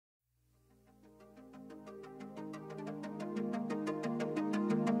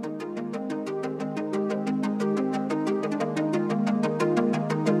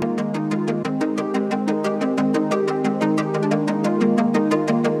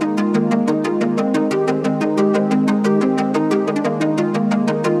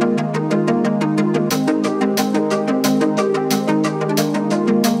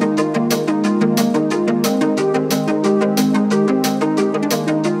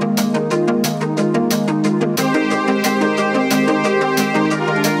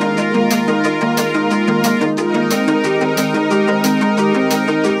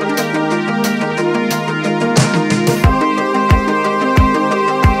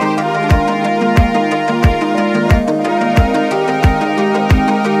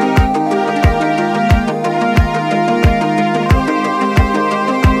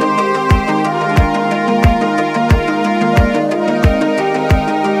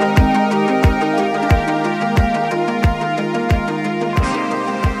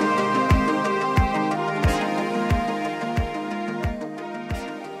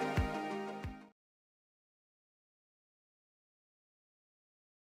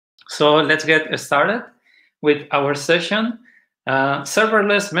So let's get started with our session,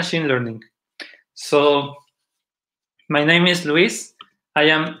 Serverless Machine Learning. So my name is Luis. I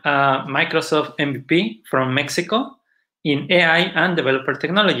am a Microsoft MVP from Mexico in AI and developer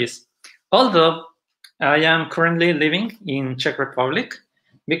technologies. Although I am currently living in Czech Republic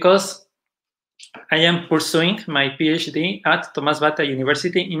because I am pursuing my PhD at Thomas Bata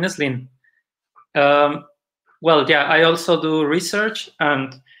University in Zlín. I also do research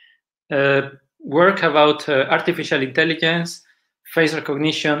and work about artificial intelligence, face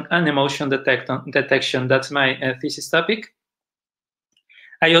recognition, and emotion detection. That's my thesis topic.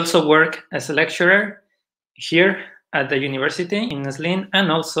 I also work as a lecturer here at the university in Zlín and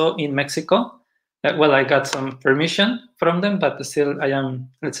also in Mexico. I got some permission from them, but still I am,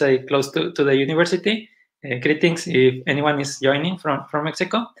 let's say, close to the university. Greetings if anyone is joining from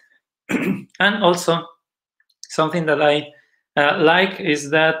Mexico. And also something that I like is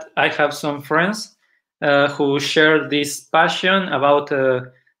that I have some friends who share this passion about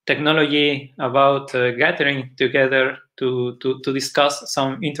technology, about gathering together to discuss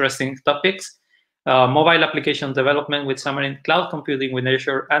some interesting topics, mobile application development with Xamarin, cloud computing with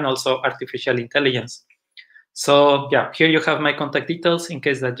Azure, and also artificial intelligence. So yeah, here you have my contact details in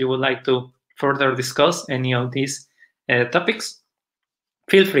case that you would like to further discuss any of these topics.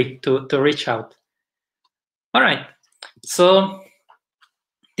 Feel free to reach out. All right. So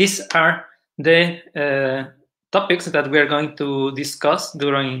these are the topics that we are going to discuss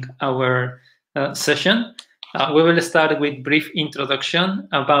during our session. We will start with brief introduction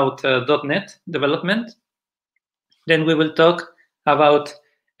about .NET development. Then we will talk about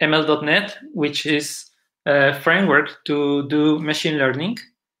ML.NET, which is a framework to do machine learning,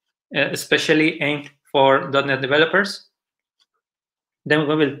 especially aimed for .NET developers. Then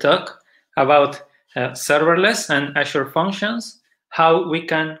we will talk about serverless and Azure functions, how we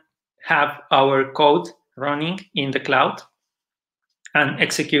can have our code running in the cloud and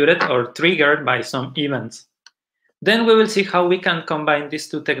executed or triggered by some events. Then we will see how we can combine these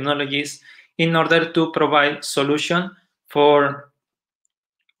two technologies in order to provide solution for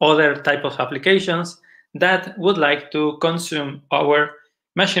other type of applications that would like to consume our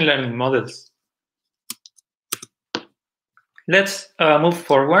machine learning models. Let's move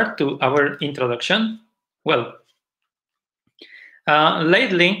forward to our introduction. Well,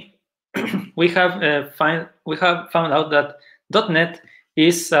 lately we have found out that .NET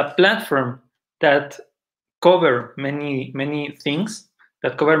is a platform that cover many things,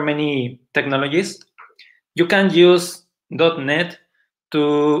 that cover many technologies. You can use .NET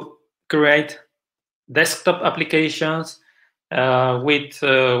to create desktop applications with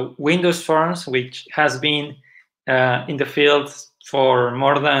Windows Forms, which has been in the field for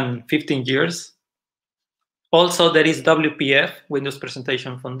more than 15 years. Also, there is WPF, Windows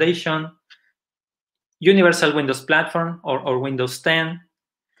Presentation Foundation, Universal Windows Platform or Windows 10.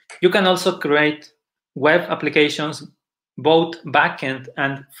 You can also create web applications, both backend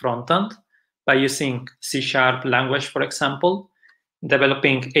and frontend, by using C# language, for example,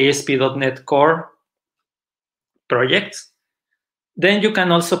 developing ASP.NET Core projects. Then you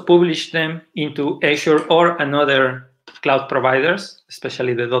can also publish them into Azure or another cloud providers,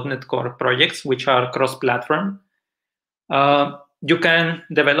 especially the .NET Core projects, which are cross-platform. You can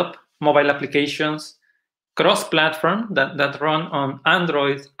develop mobile applications cross-platform that run on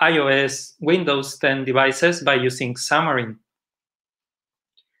Android, iOS, Windows 10 devices by using Xamarin.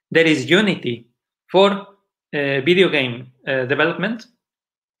 There is Unity for video game development,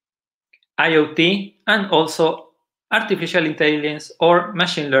 IoT, and also artificial intelligence or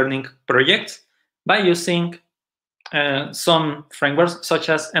machine learning projects by using some frameworks such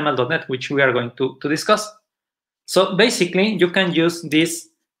as ML.NET, which we are going to discuss. So basically, you can use this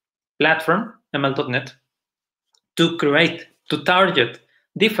platform, ML.NET, to target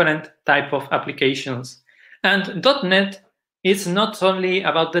different type of applications. And .NET is not only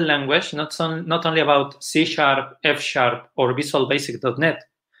about the language, not only about C#, F#, or Visual Basic .NET.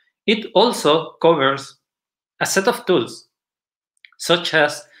 It also covers a set of tools, such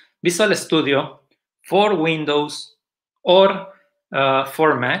as Visual Studio for Windows or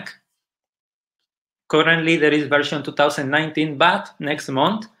for Mac. Currently, there is version 2019, but next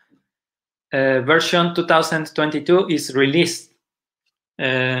month, version 2022 is released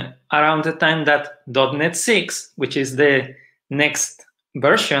around the time that .NET 6, which is the next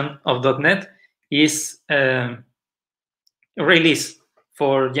version of .NET, is released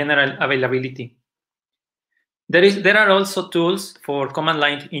for general availability. There are also tools for command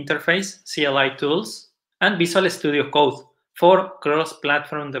line interface, CLI tools, and Visual Studio Code for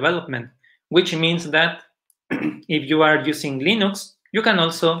cross-platform development, which means that if you are using Linux, you can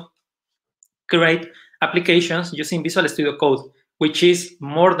also create applications using Visual Studio Code, which is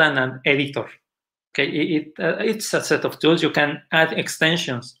more than an editor. Okay, it's a set of tools. You can add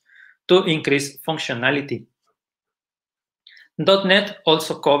extensions to increase functionality. .NET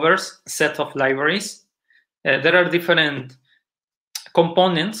also covers a set of libraries. There are different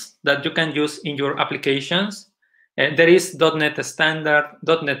components that you can use in your applications. There is .NET Standard,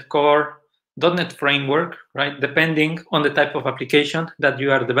 .NET Core, .NET Framework, right? Depending on the type of application that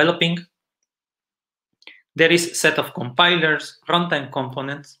you are developing. There is a set of compilers, runtime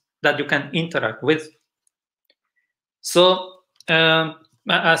components that you can interact with. So you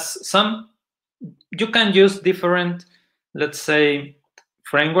can use different, let's say,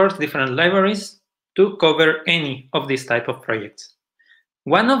 frameworks, different libraries to cover any of these type of projects.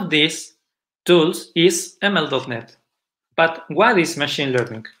 One of these tools is ML.NET. But what is machine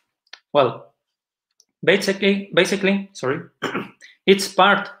learning? Well, basically, it's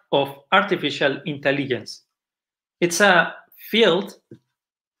part of artificial intelligence. It's a field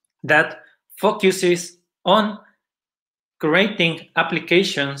that focuses on creating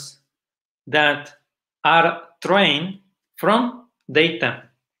applications that are trained from data.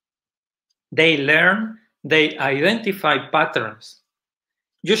 They learn, they identify patterns.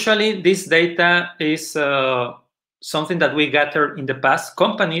 Usually, this data is something that we gathered in the past.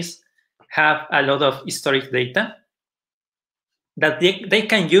 Companies have a lot of historic data that they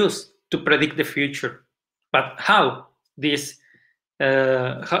can use to predict the future. But how this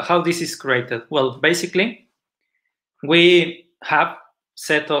is created? Well, basically, we have a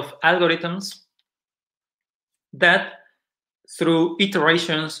set of algorithms that, through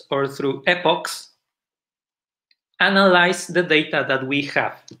iterations or through epochs, analyze the data that we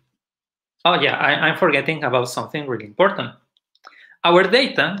have. Oh yeah, I'm forgetting about something really important. Our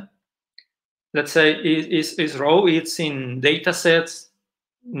data, let's say, is raw. It's in data sets,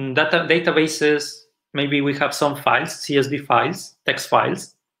 databases. Maybe we have some files, CSV files, text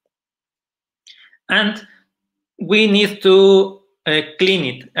files. And we need to clean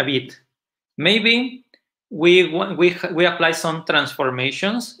it a bit. Maybe we apply some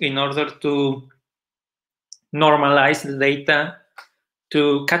transformations in order to normalize the data,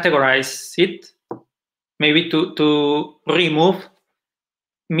 to categorize it, maybe to remove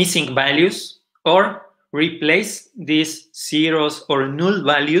missing values or replace these zeros or null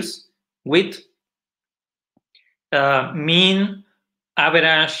values with mean,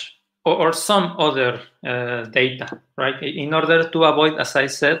 average, or some other data, right? In order to avoid, as I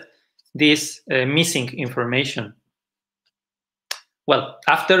said, this missing information. Well,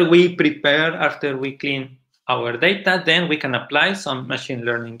 after we clean our data, then we can apply some machine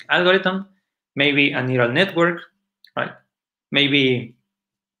learning algorithm, maybe a neural network, right? Maybe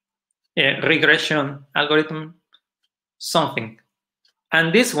a regression algorithm, something.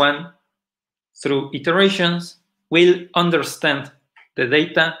 And this one, through iterations, will understand the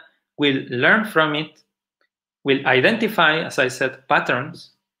data, will learn from it, will identify, as I said,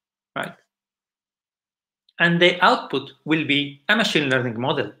 patterns, right? And the output will be a machine learning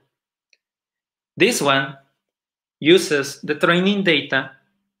model. This one uses the training data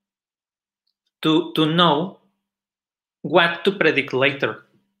to know what to predict later.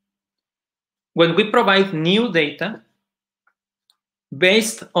 When we provide new data,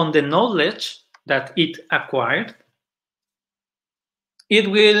 based on the knowledge that it acquired, it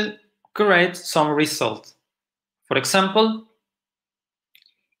will create some result. For example,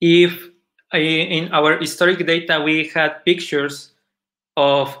 if in our historic data we had pictures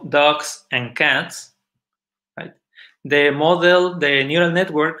of dogs and cats, right? The model, the neural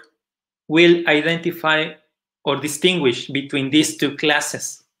network, will identify or distinguish between these two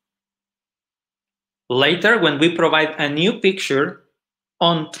classes. Later, when we provide a new picture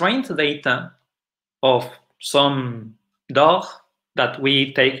on trained data of some dog that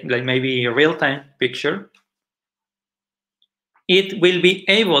we take, like maybe a real-time picture, it will be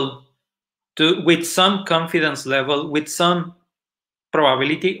able to, with some confidence level, with some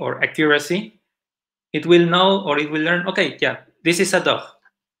probability or accuracy, it will know or it will learn, okay, yeah, this is a dog,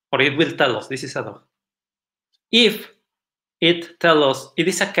 or it will tell us this is a dog. If it tells us it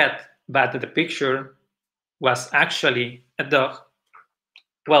is a cat, but the picture was actually a dog,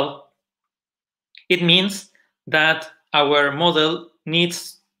 well, it means that our model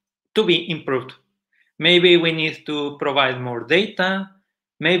needs to be improved. Maybe we need to provide more data.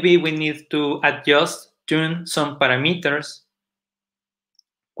 Maybe we need to adjust, tune some parameters.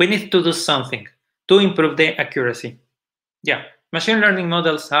 We need to do something to improve the accuracy. Yeah, machine learning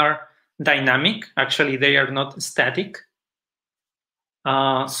models are dynamic. Actually, they are not static.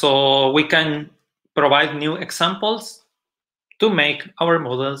 So we can provide new examples to make our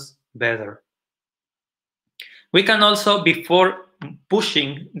models better. We can also, before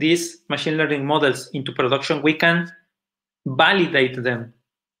pushing these machine learning models into production, we can validate them.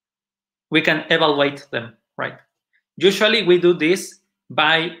 We can evaluate them, right? Usually we do this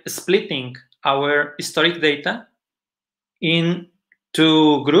by splitting our historic data in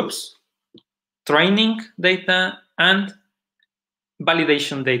two groups: training data and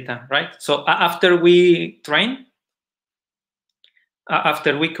validation data, right? So after we train,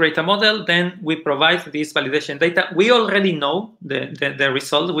 after we create a model, then we provide this validation data. We already know the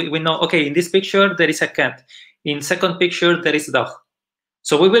result. We know, okay, in this picture, there is a cat. In second picture, there is a dog.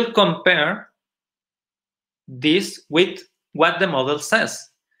 So we will compare this with what the model says.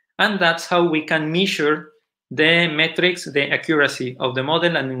 And that's how we can measure the metrics, the accuracy of the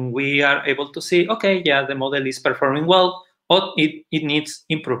model. And we are able to see, okay, yeah, the model is performing well, or it needs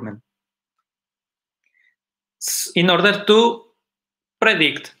improvement. In order to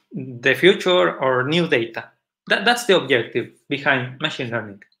predict the future or new data. That's the objective behind machine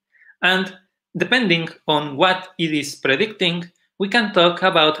learning. And depending on what it is predicting, we can talk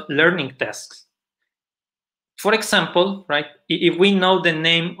about learning tasks. For example, right, if we know the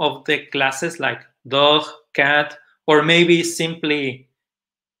name of the classes like dog, cat, or maybe simply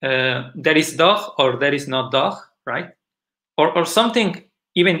there is dog or there is not dog, right? Or something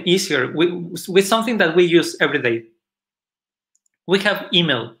even easier, with something that we use every day. We have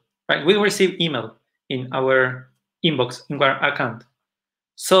email, right? We receive email in our inbox, in our account.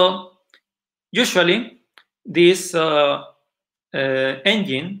 So usually this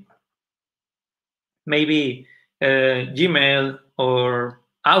engine, maybe Gmail or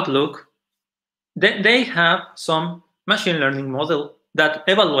Outlook, they have some machine learning model that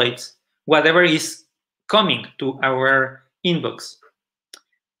evaluates whatever is coming to our inbox.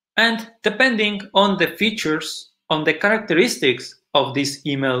 And depending on the features, on the characteristics of this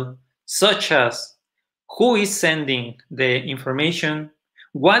email, such as who is sending the information,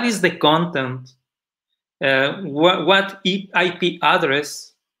 what is the content, what IP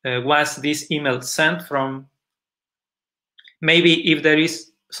address was this email sent from, maybe if there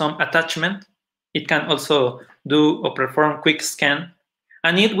is some attachment, it can also do or perform quick scan,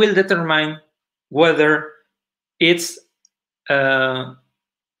 and it will determine whether it's a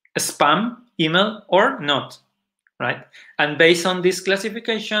spam email or not, right? And based on this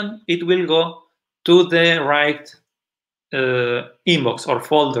classification, it will go to the right inbox or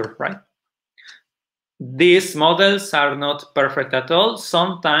folder, right? These models are not perfect at all.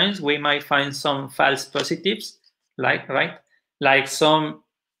 Sometimes we might find some false positives, like some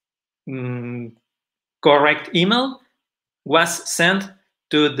correct email was sent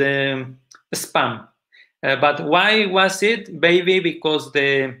to the spam. But why was it? Maybe because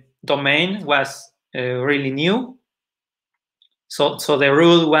the domain was really new. So the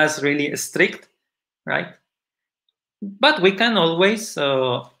rule was really strict, right? But we can always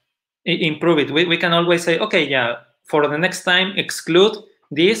improve it. We can always say, okay, yeah, for the next time, exclude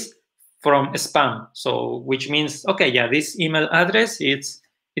this from spam. So which means, okay, yeah, this email address, it's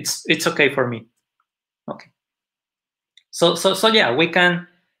okay for me. Okay. So yeah, we can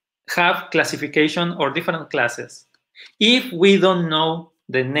have classification or different classes. If we don't know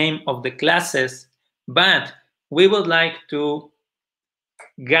the name of the classes, but we would like to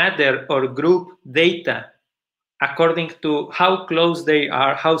gather or group data according to how close they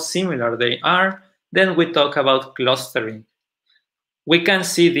are, how similar they are, then we talk about clustering. We can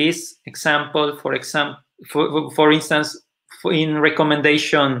see this example, for instance, in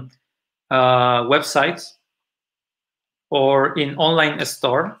recommendation websites or in online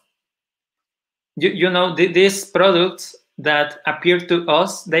store. You know, these products that appear to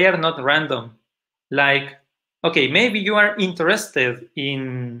us, they are not random. Like, okay, maybe you are interested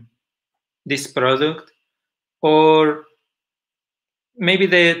in this product, or maybe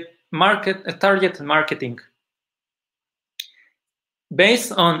the target marketing.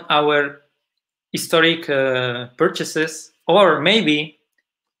 Based on our historic purchases, or maybe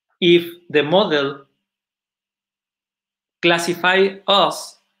if the model classify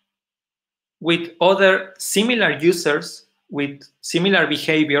us with other similar users with similar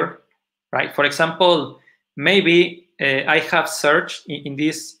behavior, right? For example, maybe I have searched in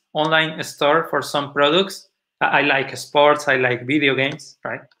this online store for some products. I like sports, I like video games,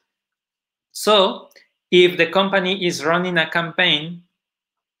 right? So if the company is running a campaign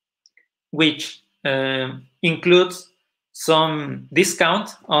which includes some discount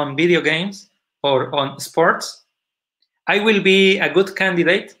on video games or on sports, I will be a good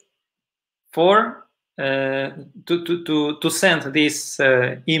candidate for to send this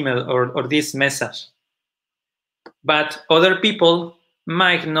email or this message. But other people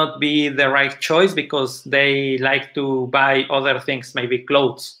might not be the right choice because they like to buy other things, maybe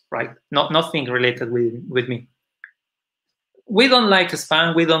clothes, right? Nothing related with me. We don't like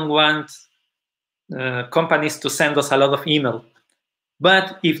spam. We don't want companies to send us a lot of email.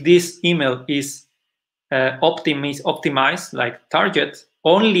 But if this email is optimized, like target,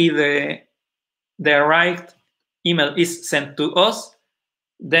 only the right email is sent to us,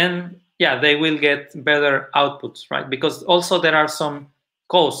 then yeah, they will get better outputs, right? Because also there are some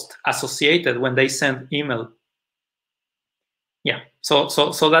costs associated when they send email. Yeah, so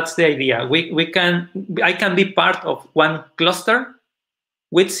that's the idea. I can be part of one cluster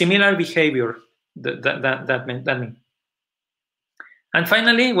with similar behavior. That means. And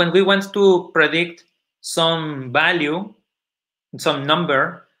finally, when we want to predict some value, some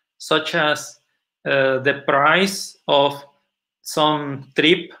number, such as the price of some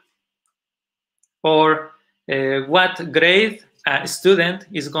trip, or what grade a student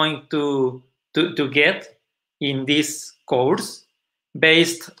is going to get in this course,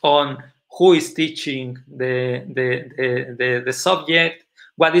 based on who is teaching the subject,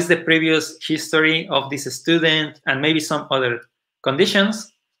 what is the previous history of this student, and maybe some other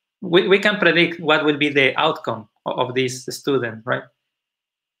conditions, we can predict what will be the outcome of this student, right?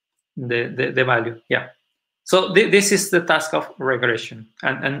 The value, yeah. So this is the task of regression,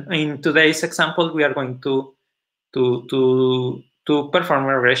 and in today's example, we are going to perform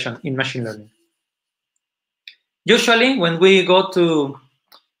regression in machine learning. Usually, when we go to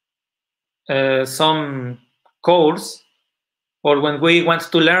some course, or when we want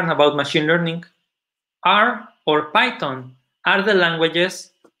to learn about machine learning, R or Python are the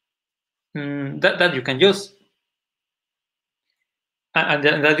languages that you can use and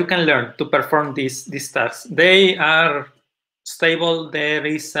that you can learn to perform these tasks. They are stable. There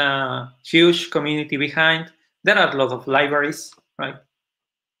is a huge community behind. There are a lot of libraries, right?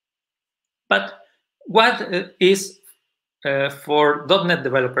 But what is for .NET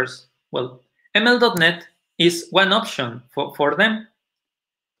developers? Well, ML.NET is one option for them.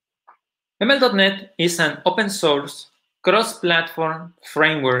 ML.NET is an open source cross-platform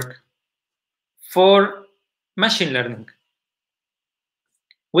framework for machine learning.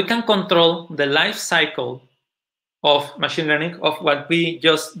 We can control the life cycle of machine learning, of what we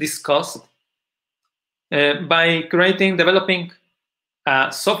just discussed, by developing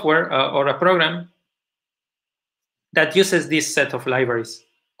a software or a program that uses this set of libraries.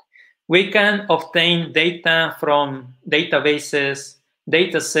 We can obtain data from databases,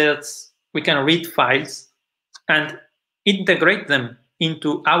 data sets, we can read files and integrate them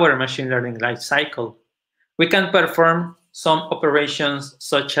into our machine learning lifecycle. We can perform some operations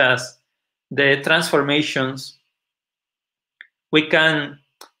such as the transformations. We can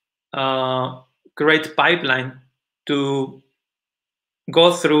create pipeline to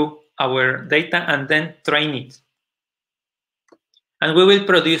go through our data and then train it. And we will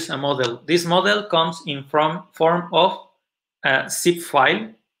produce a model. This model comes in form of a zip file,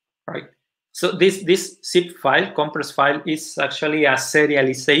 right? So this zip file, compressed file, is actually a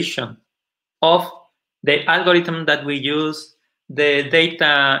serialization of the algorithm that we use, the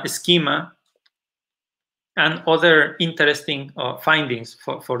data schema, and other interesting findings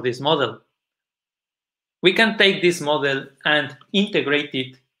for this model. We can take this model and integrate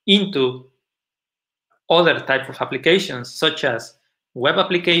it into other types of applications, such as web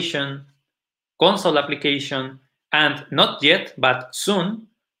application, console application, and not yet, but soon,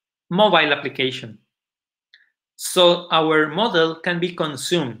 mobile application. So our model can be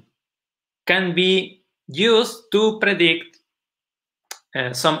consumed, can be used to predict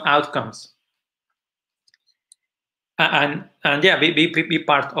some outcomes, and yeah, be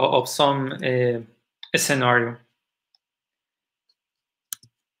part of some scenario.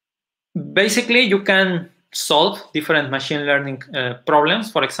 Basically, you can solve different machine learning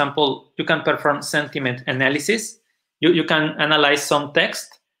problems. For example, you can perform sentiment analysis. You can analyze some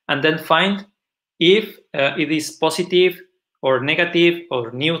text and then find if it is positive or negative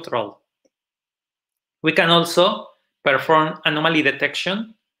or neutral. We can also perform anomaly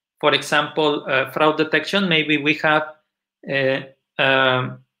detection. For example, fraud detection. Maybe we have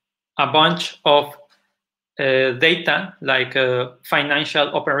a bunch of data like financial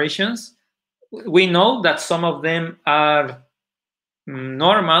operations. We know that some of them are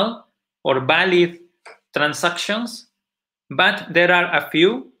normal or valid transactions, but there are a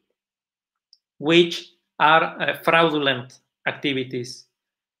few which are fraudulent activities,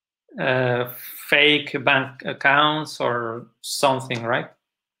 fake bank accounts or something, right?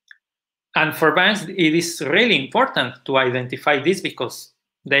 And for banks, it is really important to identify this because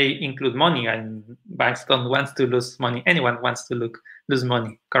they include money, and banks don't want to lose money. Anyone wants to lose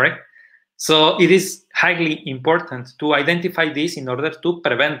money, correct? So it is highly important to identify this in order to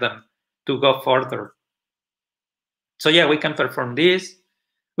prevent them to go further. So yeah, we can perform this.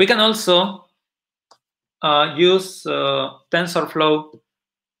 We can also use TensorFlow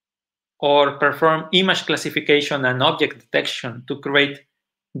or perform image classification and object detection to create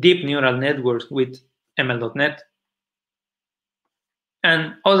deep neural networks with ML.NET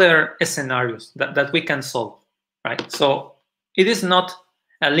and other scenarios that we can solve, right? So it is not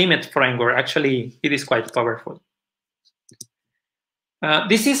a limit framework. Actually, it is quite powerful.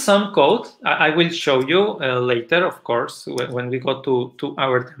 This is some code. I will show you later, of course, when we go to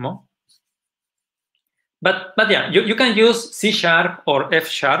our demo. But yeah, you can use C# or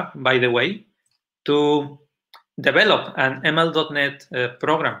F#, by the way, to develop an ML.NET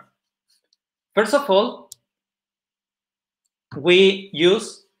program. First of all, we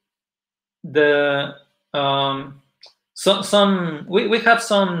use the we have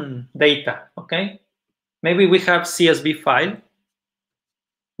some data, okay? Maybe we have CSV file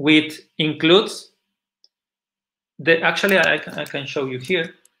which includes actually I can show you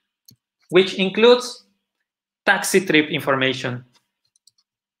here, which includes taxi trip information.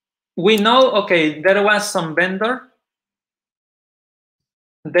 We know, okay, there was some vendor,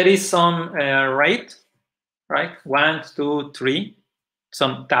 there is some rate, right? 1, 2, 3,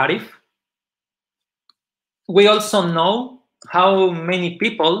 some tariff. We also know how many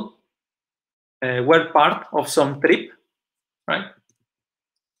people were part of some trip, right?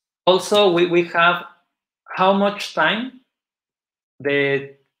 Also, we have how much time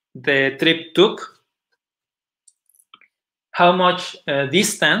the trip took, how much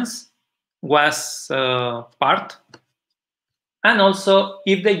distance was part, and also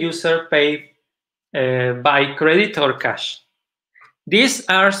if the user paid by credit or cash. These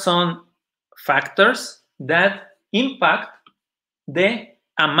are some factors that impact the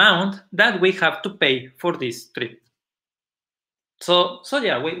amount that we have to pay for this trip. So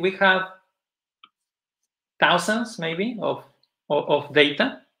yeah, we have thousands maybe of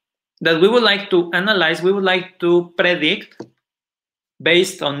data that we would like to analyze. We would like to predict,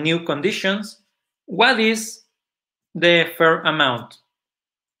 based on new conditions, what is the fair amount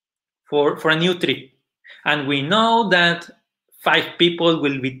for a new trip. And we know that 5 people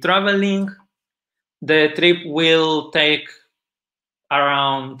will be traveling. The trip will take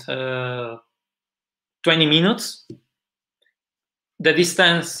around 20 minutes. The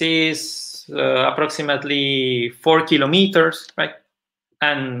distance is approximately 4 kilometers, right?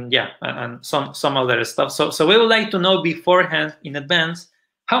 And yeah, and some other stuff. So we would like to know beforehand, in advance,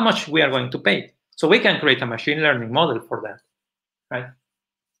 how much we are going to pay. So we can create a machine learning model for that, right?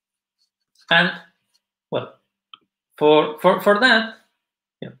 And well, for that,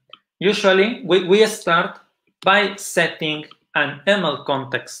 yeah, usually we start by setting an ML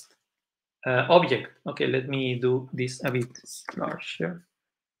context object. Okay, let me do this a bit larger.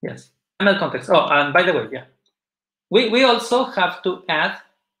 Yes, ML context. Oh, and by the way, yeah, we also have to add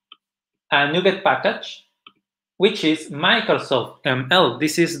a NuGet package, which is Microsoft ML.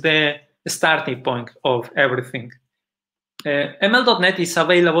 This is the starting point of everything. ML.NET is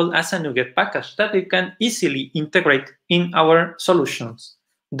available as a NuGet package that we can easily integrate in our solutions.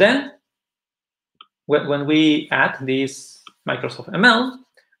 Then, when we add this Microsoft ML,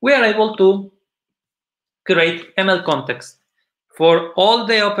 we are able to create ML context for all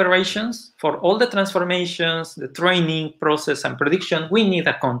the operations, for all the transformations, the training, process, and prediction. We need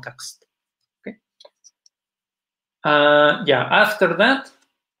a context. Okay. Yeah. After that,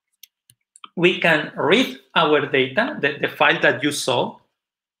 we can read our data, the file that you saw,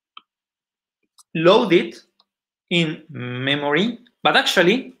 load it in memory, but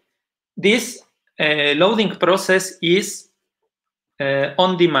actually this loading process is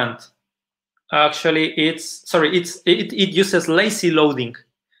on demand. Actually, it uses lazy loading,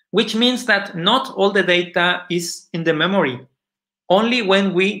 which means that not all the data is in the memory, only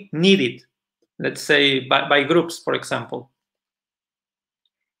when we need it, let's say by groups, for example.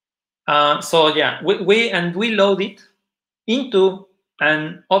 So yeah, we load it into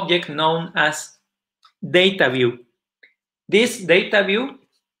an object known as data view. This data view,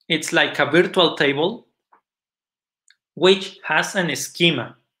 it's like a virtual table which has an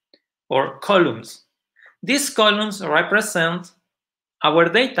schema or columns. These columns represent our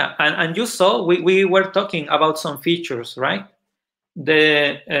data, and you saw we were talking about some features, right?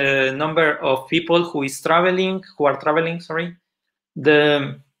 The number of people who are traveling, sorry,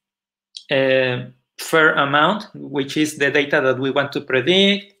 the fair amount, which is the data that we want to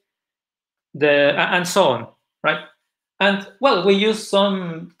predict, and so on, right? And well, we use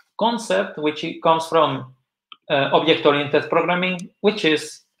some concept which comes from object-oriented programming, which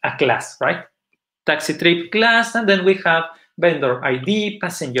is a class, right? Taxi trip class, and then we have vendor ID,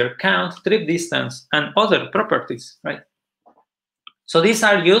 passenger count, trip distance, and other properties, right? So these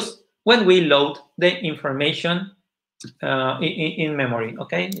are used when we load the information in memory,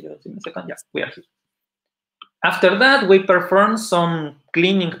 okay? Just give me a second. Yeah, we are here. After that, we perform some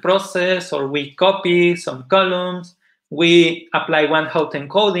cleaning process, or we copy some columns. We apply one-hot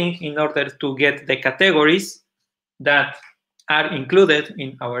encoding in order to get the categories that are included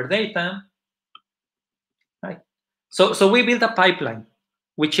in our data. Right? So we build a pipeline,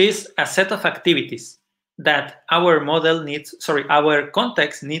 which is a set of activities that our model needs, sorry, our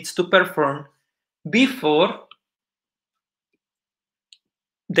context needs to perform before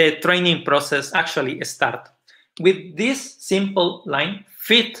the training process actually starts. With this simple line,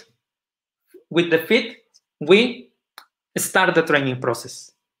 fit, with the fit, we start the training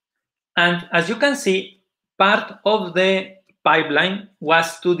process. And as you can see, part of the pipeline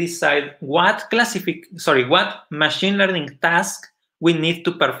was to decide what machine learning task we need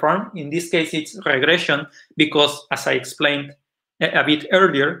to perform. In this case, it's regression, because as I explained a bit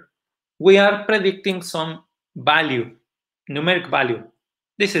earlier, we are predicting some value, numeric value.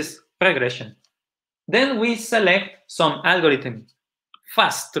 This is regression. Then we select some algorithm,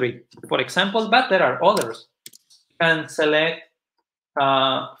 fast tree, for example, but there are others. You can select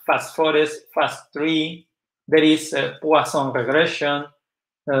fast forest, fast tree. There is Poisson regression,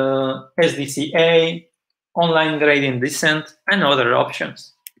 SDCA, online gradient descent, and other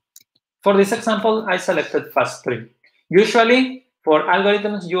options. For this example, I selected fast tree. Usually, for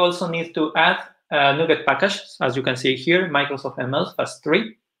algorithms, you also need to add a NuGet package, as you can see here, Microsoft ML fast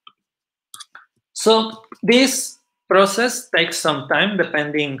tree. So this process takes some time,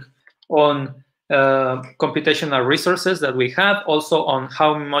 depending on computational resources that we have, also on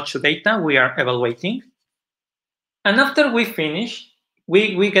how much data we are evaluating. And after we finish,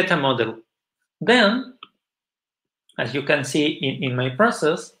 we get a model. Then, as you can see in my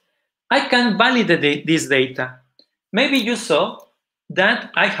process, I can validate this data. Maybe you saw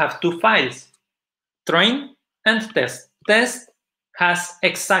that I have two files, train and test. Test has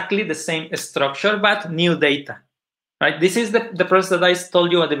exactly the same structure, but new data. Right? This is the process that I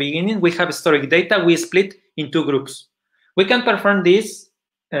told you at the beginning. We have historic data. We split in two groups. We can perform this,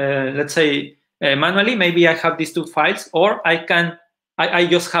 let's say, manually. Maybe I have these two files, or I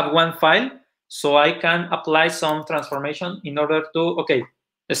just have one file, so I can apply some transformation in order to,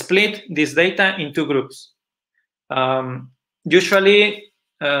 split this data in two groups. Usually,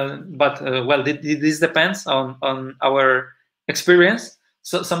 well, this depends on our experience.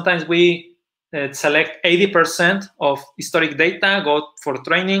 So sometimes we select 80% of historic data, go for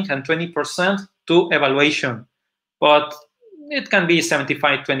training, and 20% to evaluation. But it can be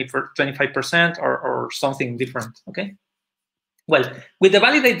 75, 25%, or something different, okay? Well, with the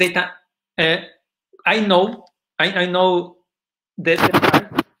validate data, I know the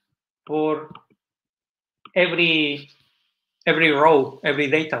price for every row, every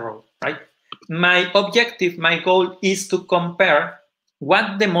data row, right? My objective, my goal is to compare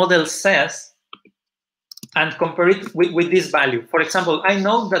what the model says and compare it with this value. For example, I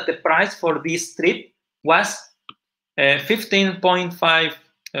know that the price for this trip was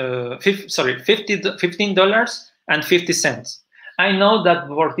 $15.50. I know that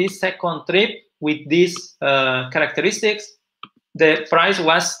for this second trip with these characteristics, the price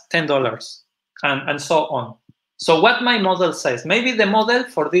was $10, and so on. So what my model says, maybe the model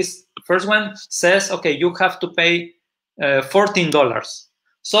for this first one says, okay, you have to pay $14.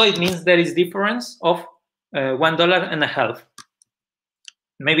 So it means there is difference of $1.50.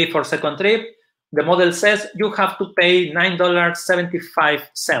 Maybe for second trip, the model says you have to pay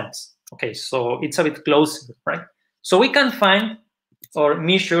 $9.75. Okay, so it's a bit closer, right? So we can find or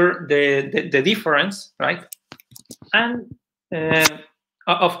measure the difference, right? And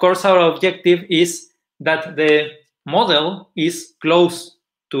of course, our objective is that the model is close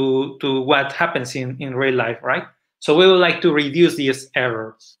to what happens in real life, right? So we would like to reduce these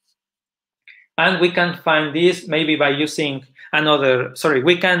errors. And we can find this maybe by using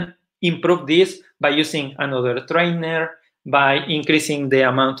we can improve this by using another trainer, by increasing the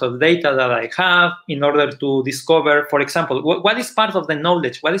amount of data that I have in order to discover, for example, what is part of the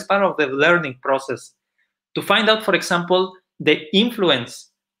knowledge, what is part of the learning process, to find out, for example, the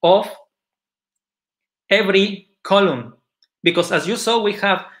influence of every column. Because as you saw, we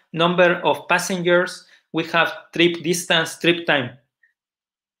have number of passengers, we have trip distance, trip time.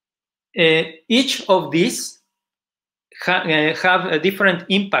 Each of these have a different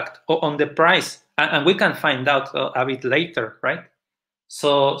impact on the price and we can find out a bit later, right?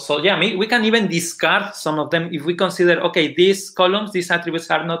 So yeah, we can even discard some of them if we consider, okay, these columns, these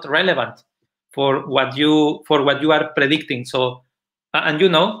attributes are not relevant for what you are predicting. So and you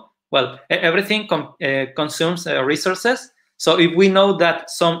know, well, everything consumes resources. So if we know that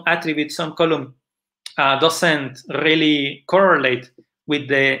some attribute, some column doesn't really correlate with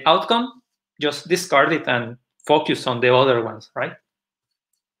the outcome, just discard it and focus on the other ones, right?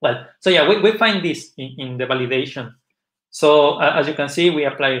 Well, so yeah, we find this in the validation. So as you can see, we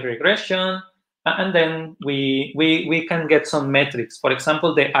apply regression, and then we can get some metrics. For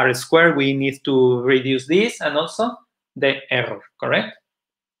example, the R-square, we need to reduce this, and also the error, correct?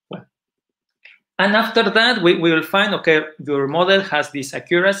 Well, and after that, we will find, okay, your model has this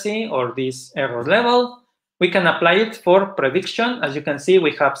accuracy or this error level. We can apply it for prediction. As you can see,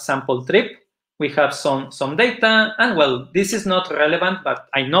 we have sample trip, we have some data, and well, this is not relevant, but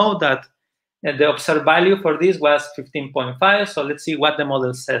I know that the observed value for this was 15.5, so let's see what the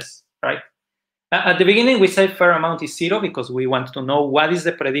model says, right? At the beginning, we say fair amount is 0 because we want to know what is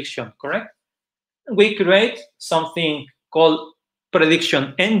the prediction, correct? We create something called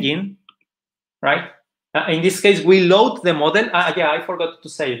prediction engine, right? In this case, we load the model. Yeah, I forgot to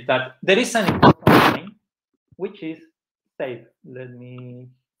say that there is an important thing, which is save. Let me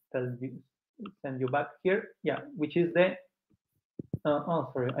send you back here. Yeah, which is the oh,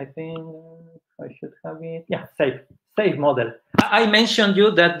 sorry, I think I should have it. Yeah, save model. I mentioned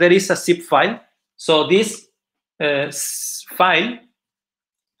you that there is a zip file. So this file,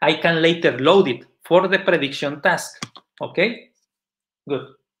 I can later load it for the prediction task. Okay, good.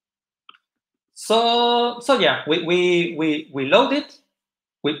 So yeah, we load it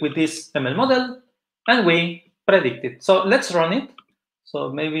with this ML model, and we predict it. So let's run it.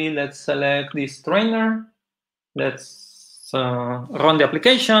 So maybe let's select this trainer. Let's run the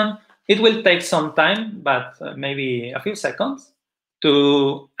application. It will take some time, but maybe a few seconds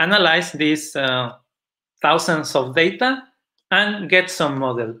to analyze these thousands of data and get some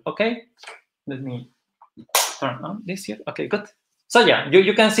model. Okay, let me turn on this here. Okay, good. So yeah,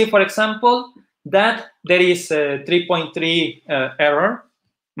 you can see, for example, that there is a 3.3 error,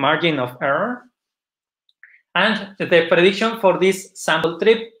 margin of error. And the prediction for this sample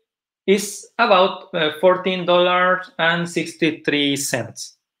trip is about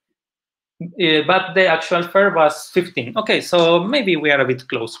 $14.63. But the actual fare was 15. Okay, so maybe we are a bit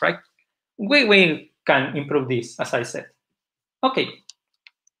close, right? We can improve this, as I said. Okay.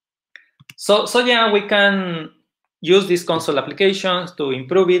 So yeah, we can use these console applications to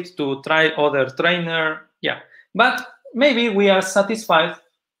improve it, to try other trainer. Yeah, but maybe we are satisfied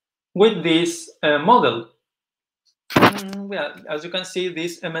with this model. Well, as you can see,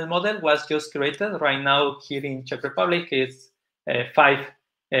 this ML model was just created right now here in Czech Republic. It's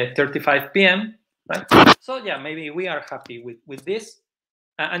 5:35 p.m. right? So yeah, maybe we are happy with this,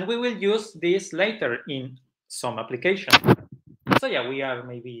 and we will use this later in some application. So yeah, we are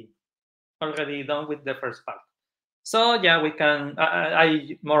maybe already done with the first part. So yeah, we can.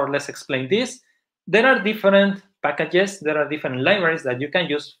 I more or less explained this. There are different packages. There are different libraries that you can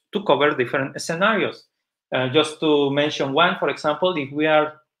use to cover different scenarios. Just to mention one, for example, if we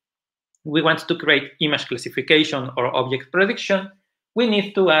want to create image classification or object prediction, we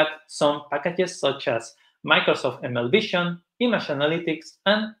need to add some packages such as Microsoft ML Vision, Image Analytics,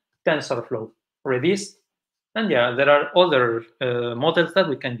 and TensorFlow, Redis. And yeah, there are other models that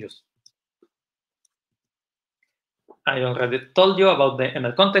we can use. I already told you about the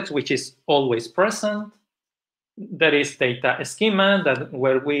ML context, which is always present. There is data schema that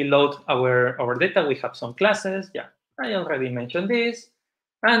where we load our data, we have some classes. Yeah, I already mentioned this.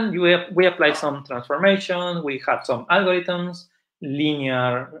 And we apply some transformation. We have some algorithms,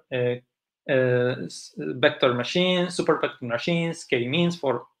 linear vector machines, super vector machines, k-means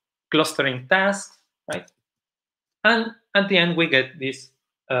for clustering tasks, right? And at the end, we get this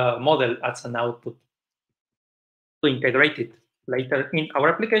model as an output to integrate it later in our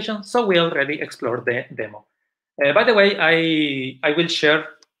application. So we already explored the demo. By the way, I will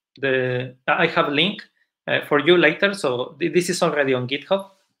share I have a link for you later. So this is already on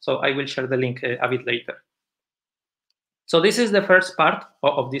GitHub. So I will share the link a bit later. So this is the first part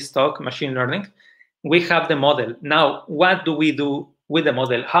of this talk, machine learning. We have the model. Now, what do we do with the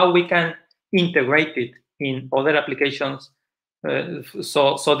model? How we can integrate it in other applications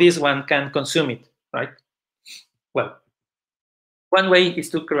so this one can consume it, right? Well, one way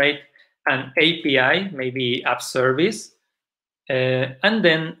is to create an API, maybe app service, and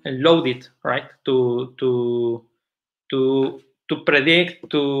then load it, right? To predict,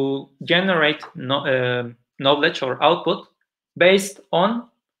 to generate knowledge or output based on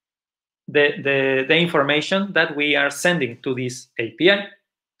the information that we are sending to this API.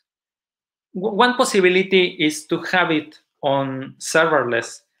 One possibility is to have it on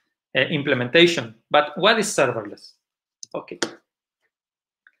serverless implementation. But what is serverless? Okay.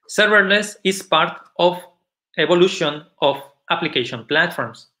 Serverless is part of evolution of application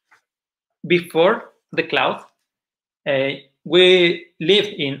platforms. Before the cloud, we lived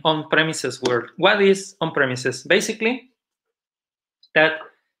in on-premises world. What is on-premises? Basically, that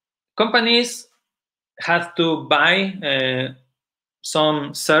companies have to buy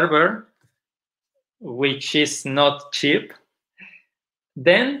some server, which is not cheap.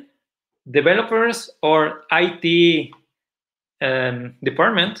 Then developers or IT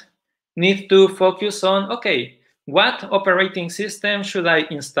department need to focus on, okay, what operating system should I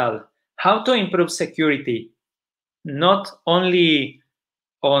install? How to improve security, not only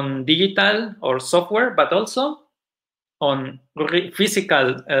on digital or software, but also on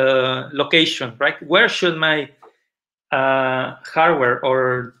physical location, right? Where should my hardware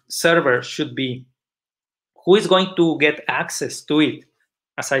or server should be? Who is going to get access to it?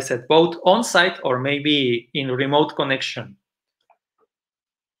 As I said, both on-site or maybe in remote connection.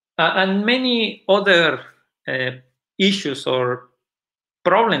 And many other issues or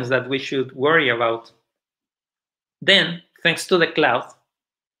problems that we should worry about. Then, thanks to the cloud,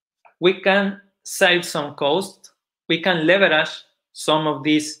 we can save some cost. We can leverage some of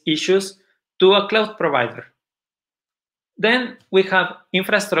these issues to a cloud provider. Then we have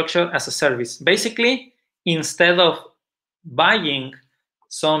infrastructure as a service. Basically, instead of buying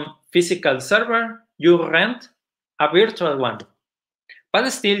some physical server, you rent a virtual one. But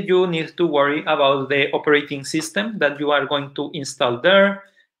still, you need to worry about the operating system that you are going to install there,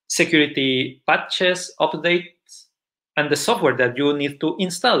 security patches, updates, and the software that you need to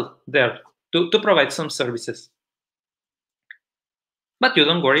install there to provide some services. But you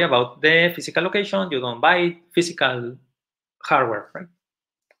don't worry about the physical location. You don't buy physical hardware, right?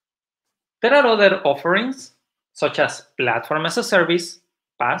 There are other offerings, such as Platform as a Service,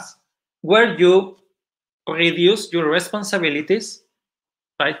 PaaS, where you reduce your responsibilities.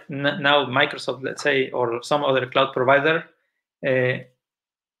 Right now, Microsoft, let's say, or some other cloud provider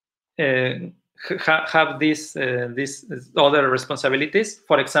have these other responsibilities.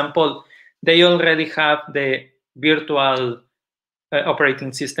 For example, they already have the virtual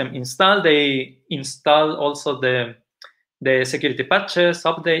operating system installed. They install also the security patches,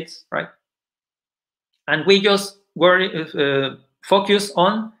 updates, right? And we just focus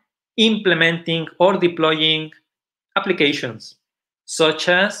on implementing or deploying applications, such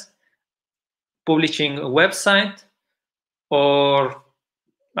as publishing a website or,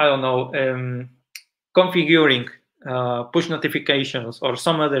 I don't know, configuring push notifications or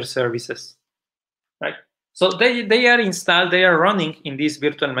some other services, right? So they are installed, they are running in these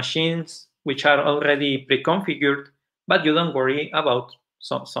virtual machines, which are already pre-configured, but you don't worry about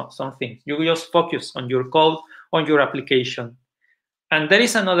some things. You just focus on your code, on your application. And there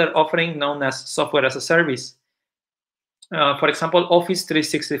is another offering known as software as a service. For example, Office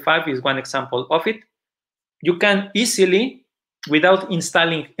 365 is one example of it. You can easily, without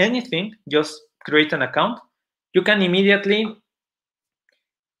installing anything, just create an account. You can immediately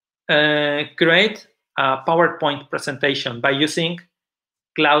create a PowerPoint presentation by using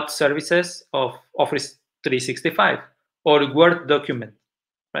cloud services of Office 365 or Word document,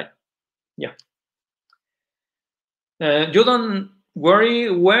 right? Yeah. You don't worry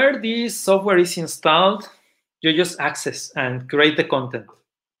where this software is installed. You just access and create the content.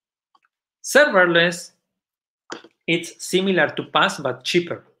 Serverless, it's similar to PaaS, but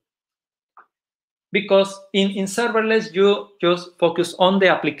cheaper. Because in serverless, you just focus on the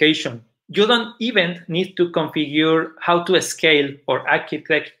application. You don't even need to configure how to scale or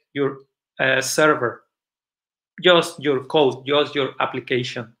architect your server. Just your code, just your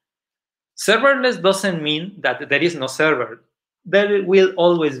application. Serverless doesn't mean that there is no server. There will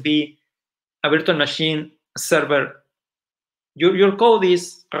always be a virtual machine server. Your code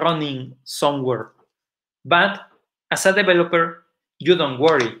is running somewhere. But as a developer, you don't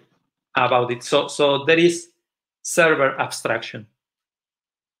worry about it. So there is server abstraction.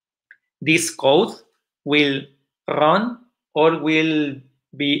 This code will run or will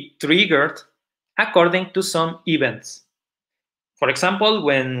be triggered according to some events. For example,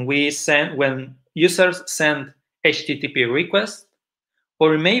 when users send HTTP requests,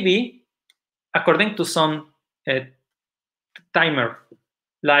 or maybe according to some timer.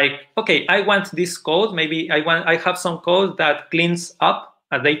 Like, okay, I want this code. Maybe I have some code that cleans up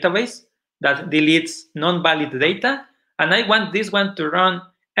a database, that deletes non-valid data, and I want this one to run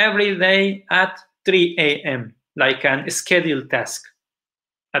every day at 3 a.m., like an scheduled task.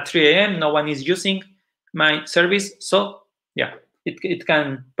 at 3 a.m. no one is using my service, so yeah, it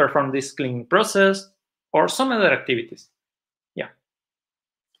can perform this cleaning process or some other activities. Yeah.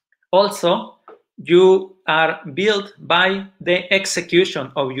 Also, you are built by the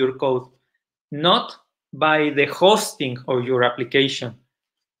execution of your code, not by the hosting of your application.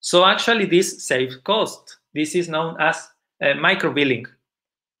 So actually this saves cost. This is known as microbilling.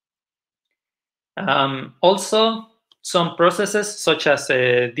 Also, some processes such as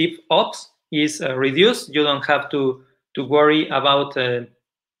DevOps is reduced. You don't have to worry about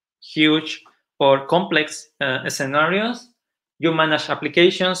huge or complex scenarios. You manage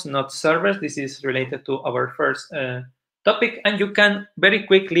applications, not servers. This is related to our first topic, and you can very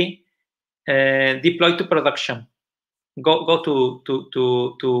quickly deploy to production. Go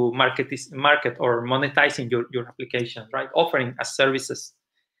to market or monetizing your application, right? Offering as services.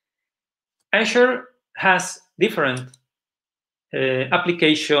 Azure has different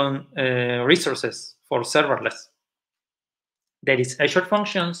application resources for serverless. There is Azure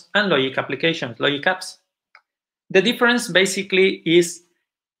Functions and Logic Applications, Logic Apps. The difference basically is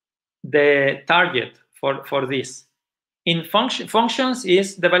the target for this. In functions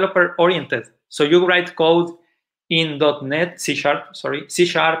is developer oriented. So you write code in .NET, C#, F#,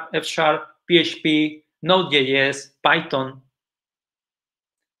 PHP, Node.js, Python.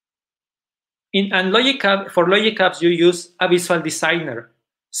 And for Logic Apps, you use a visual designer.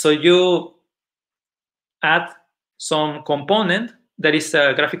 So you add some component that is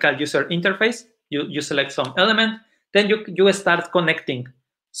a graphical user interface. You select some element, then you start connecting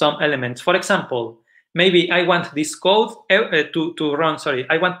some elements. For example, maybe I want this code to run.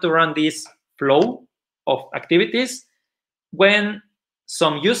 I want to run this flow of activities when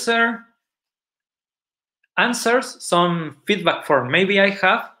some user answers some feedback form. Maybe I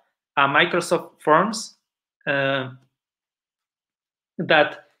have a Microsoft Forms that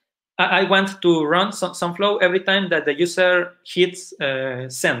I want to run some flow every time that the user hits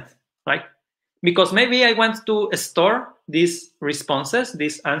send, right? Because maybe I want to store these responses,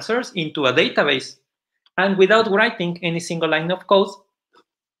 these answers into a database. And without writing any single line of code,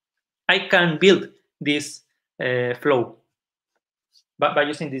 I can build this flow. But by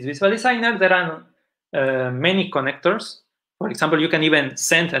using this visual designer, there are many connectors. For example, you can even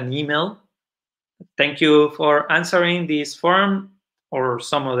send an email. Thank you for answering this form or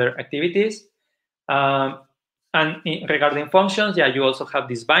some other activities. And regarding functions, yeah, you also have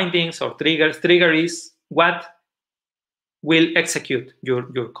these bindings or triggers. Trigger is what will execute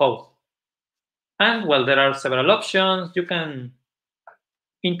your code. And well, there are several options. You can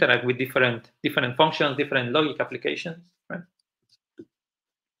interact with different functions, different logic applications, right?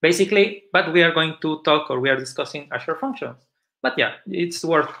 Basically, but we are going to talk, or we are discussing Azure Functions. But yeah, it's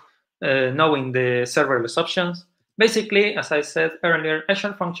worth knowing the serverless options. Basically, as I said earlier,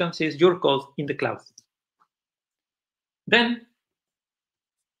 Azure Functions is your code in the cloud. Then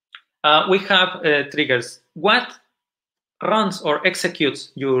we have triggers. What runs or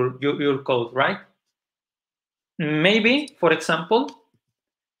executes your code, right? Maybe, for example,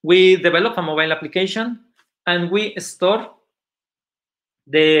 we develop a mobile application and we store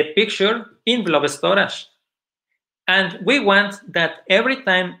the picture in blob storage. And we want that every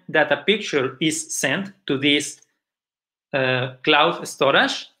time that a picture is sent to this cloud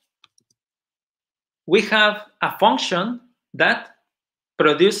storage, we have a function that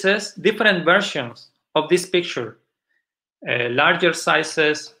produces different versions of this picture, larger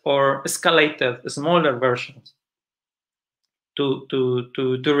sizes or escalated, smaller versions to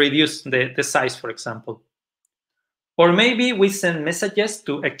reduce the size, for example. Or maybe we send messages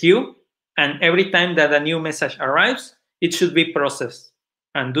to a queue, and every time that a new message arrives, it should be processed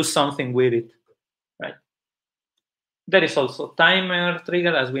and do something with it, right? There is also timer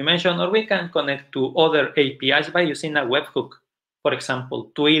trigger, as we mentioned, or we can connect to other APIs by using a webhook, for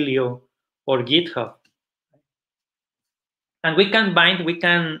example, Twilio or GitHub. And we can bind, we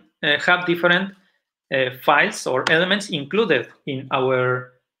can have different files or elements included in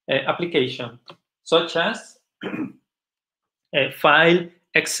our application, such as file,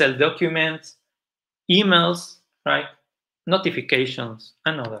 Excel documents, emails, right? Notifications,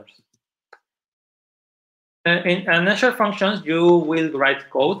 and others. In Azure Functions, you will write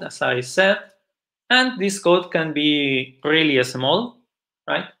code, as I said, and this code can be really small,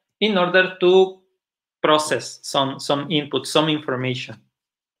 right? In order to process some input, some information,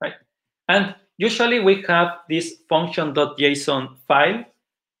 right? And usually we have this function.json file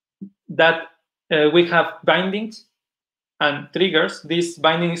that we have bindings and triggers. This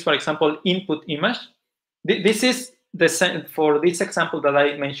binding is, for example, input image. This is the same for this example that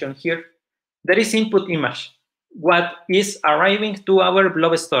I mentioned here. There is input image. what is arriving to our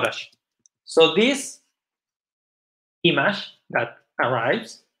blob storage. So this image that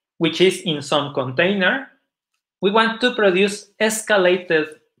arrives, which is in some container, we want to produce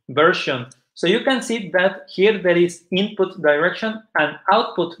escalated version. So you can see that here there is input direction and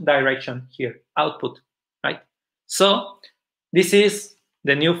output direction here, output, right? So this is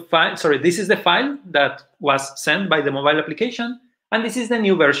the new file, sorry, this is the file that was sent by the mobile application, and this is the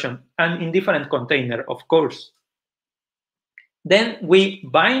new version, and in different container, of course. Then we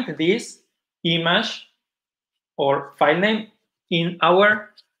bind this image or file name in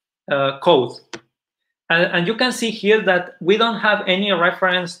our code. And you can see here that we don't have any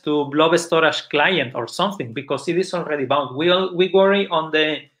reference to blob storage client or something because it is already bound. We worry on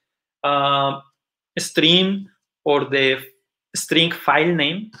the stream or the string file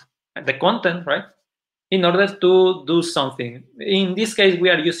name, the content, right? In order to do something. In this case, we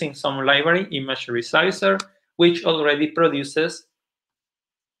are using some library, image resizer, which already produces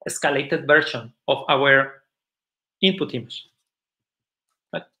escalated version of our input image.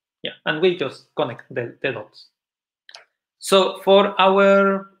 Right? Yeah, and we just connect the dots. So for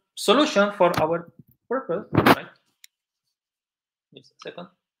our solution, for our purpose, right? Just a second.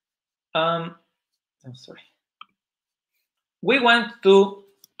 I'm sorry. We want to,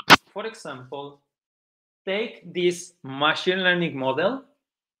 for example, take this machine learning model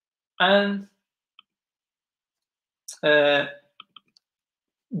and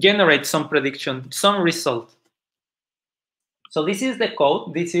generate some prediction, some result. So this is the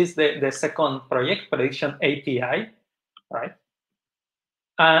code. This is the second project, prediction API, right?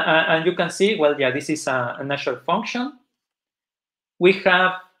 And you can see, well, yeah, this is an Azure function. We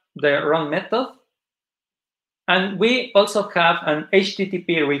have the run method. And we also have an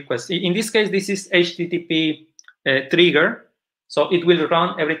HTTP request. In this case, this is HTTP trigger. So it will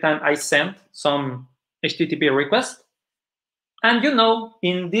run every time I send some HTTP request. And you know,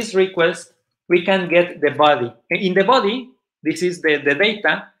 in this request, we can get the body. In the body, this is the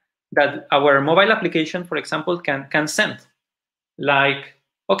data that our mobile application, for example, can send. Like,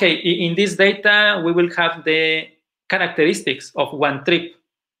 okay, in this data, we will have the characteristics of one trip.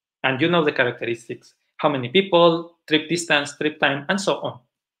 And you know the characteristics. How many people, trip distance, trip time, and so on.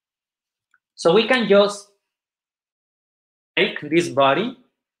 So we can just take this body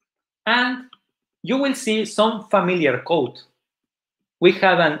and you will see some familiar code. We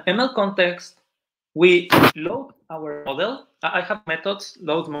have an ML context. We load our model. I have methods,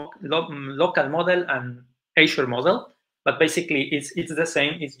 local model and Azure model, but basically it's the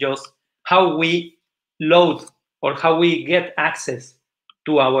same. It's just how we load or how we get access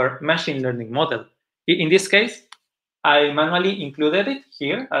to our machine learning model. In this case, I manually included it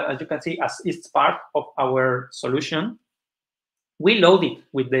here. As you can see, as it's part of our solution, we load it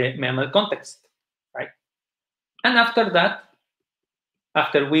with the ML context, right? And after that,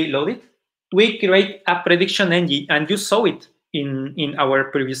 after we load it, we create a prediction engine, and you saw it in our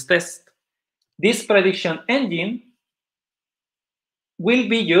previous test. This prediction engine will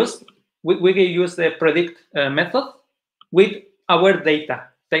be used, we will use the predict method with our data,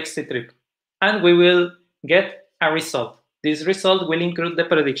 text trip, and we will get a result. This result will include the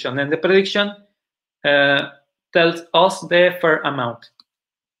prediction, and the prediction tells us the fair amount.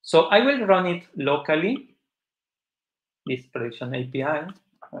 So I will run it locally, this prediction API.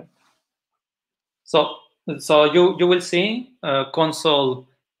 Right? So you will see console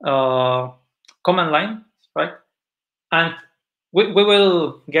command line, right? And we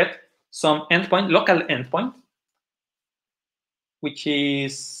will get some endpoint, local endpoint, which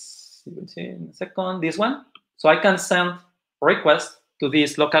is, you will see in a second, this one. So I can send request to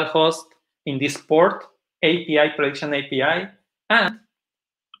this local host in this port, API, prediction API, and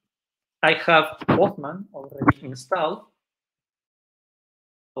I have Postman already installed.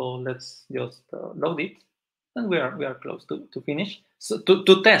 So let's just load it, and we are close to finish. So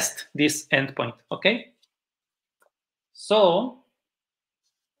to test this endpoint, okay? So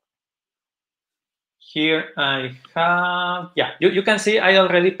here I have, yeah, you can see I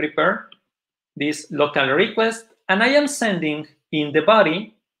already prepared this local request, and I am sending in the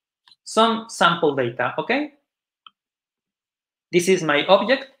body some sample data, okay? This is my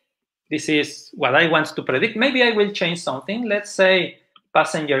object. This is what I want to predict. Maybe I will change something. Let's say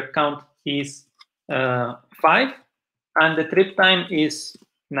passenger count is 5, and the trip time is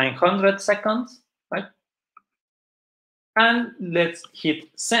 900 seconds, right? And let's hit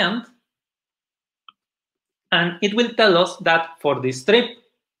send. And it will tell us that for this trip,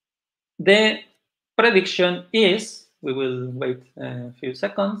 the prediction is, we will wait a few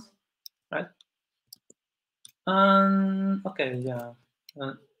seconds, right? Okay, yeah.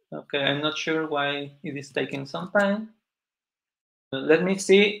 Okay, I'm not sure why it is taking some time. Let me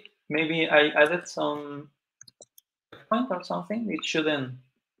see. Maybe I added some point or something. It shouldn't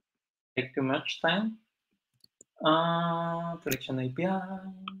take too much time. Prediction API.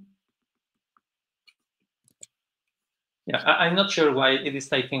 Yeah, I'm not sure why it is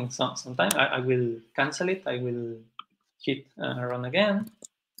taking some time. I will cancel it. I will hit run again.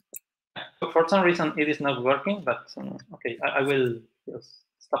 For some reason, it is not working, but okay, I will just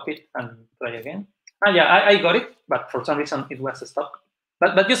stop it and try again. Yeah, I got it, but for some reason it was stopped.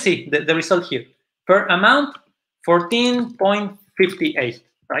 But you see the result here. Per amount, 14.58,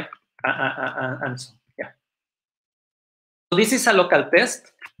 right? And so, yeah. So this is a local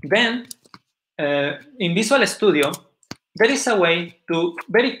test. Then in Visual Studio, there is a way to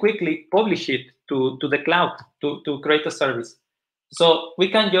very quickly publish it to the cloud, to create a service. So we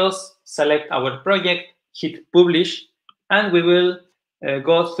can just select our project, hit publish, and we will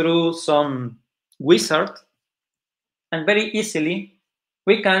go through some wizard, and very easily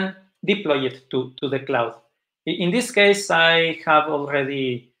we can deploy it to the cloud. In this case, I have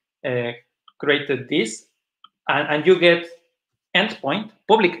already created this, and you get endpoint,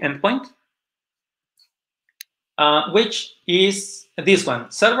 public endpoint, which is this one,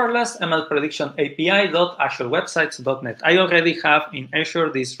 Serverless ML Prediction API.azurewebsites.net. I already have in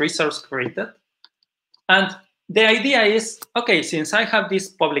Azure this resource created. And the idea is, okay, since I have this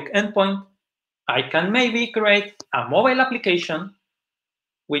public endpoint, I can maybe create a mobile application,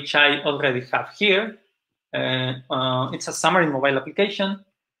 which I already have here. It's a Xamarin mobile application.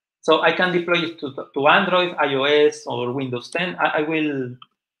 So I can deploy it to Android, iOS, or Windows 10. I will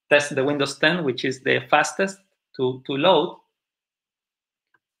test the Windows 10, which is the fastest to load.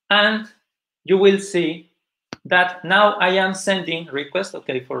 And you will see that now I am sending requests.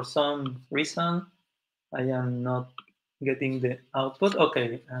 Okay, for some reason, I am not getting the output.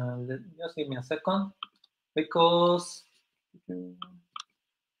 Okay, just give me a second, because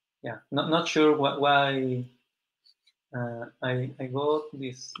yeah, not sure why I got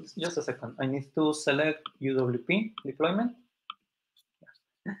this. Just a second. I need to select UWP deployment.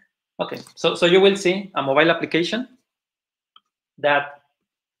 Okay, so you will see a mobile application that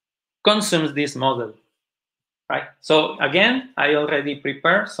consumes this model, right? So again, I already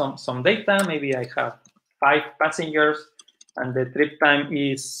prepared some data. Maybe I have 5 passengers and the trip time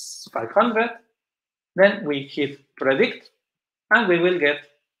is 500. Then we hit predict and we will get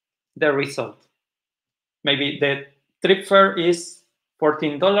the result. Maybe the trip fare is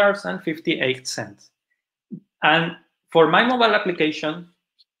 $14.58. And for my mobile application,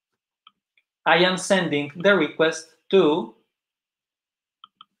 I am sending the request to,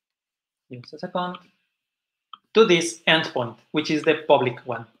 just a second, to this endpoint, which is the public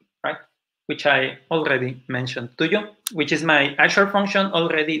one, right? Which I already mentioned to you, which is my Azure function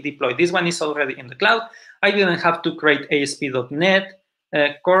already deployed. This one is already in the cloud. I didn't have to create ASP.NET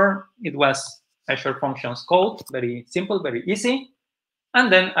core. It was Azure Functions code, very simple, very easy.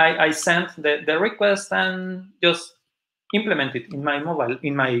 And then I sent the request and just implement it in my mobile,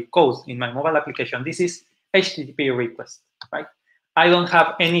 in my code, in my mobile application. This is HTTP request, right? I don't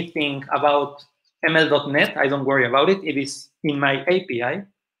have anything about ML.NET. I don't worry about it. It is in my API,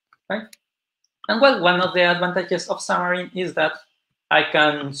 right? And well, one of the advantages of Xamarin is that I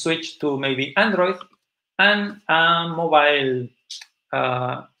can switch to maybe Android, and a mobile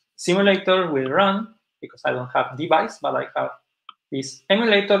simulator will run, because I don't have device, but I have this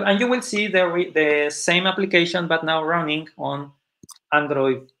emulator, and you will see the same application, but now running on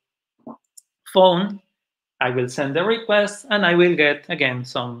Android phone. I will send the request, and I will get, again,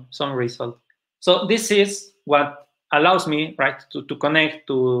 some result. So this is what allows me, right, to connect,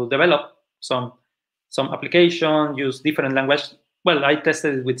 to develop some application, use different language. Well, I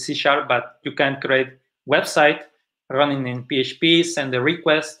tested it with C#, but you can create website running in PHP, send the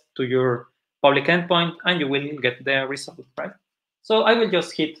request to your public endpoint, and you will get the result, right? So I will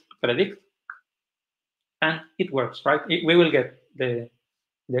just hit predict, and it works, right? We will get the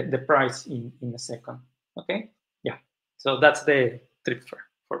price in a second. Okay, yeah. So that's the trip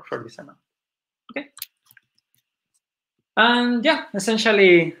for this amount. Okay, and yeah,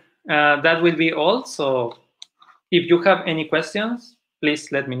 essentially that will be all. So if you have any questions,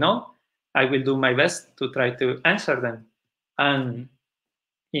 please let me know. I will do my best to try to answer them. And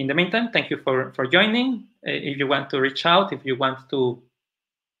in the meantime, thank you for joining. If you want to reach out, if you want to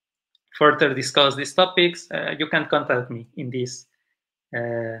further discuss these topics, you can contact me in this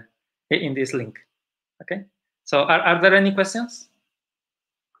link. Okay. So are there any questions?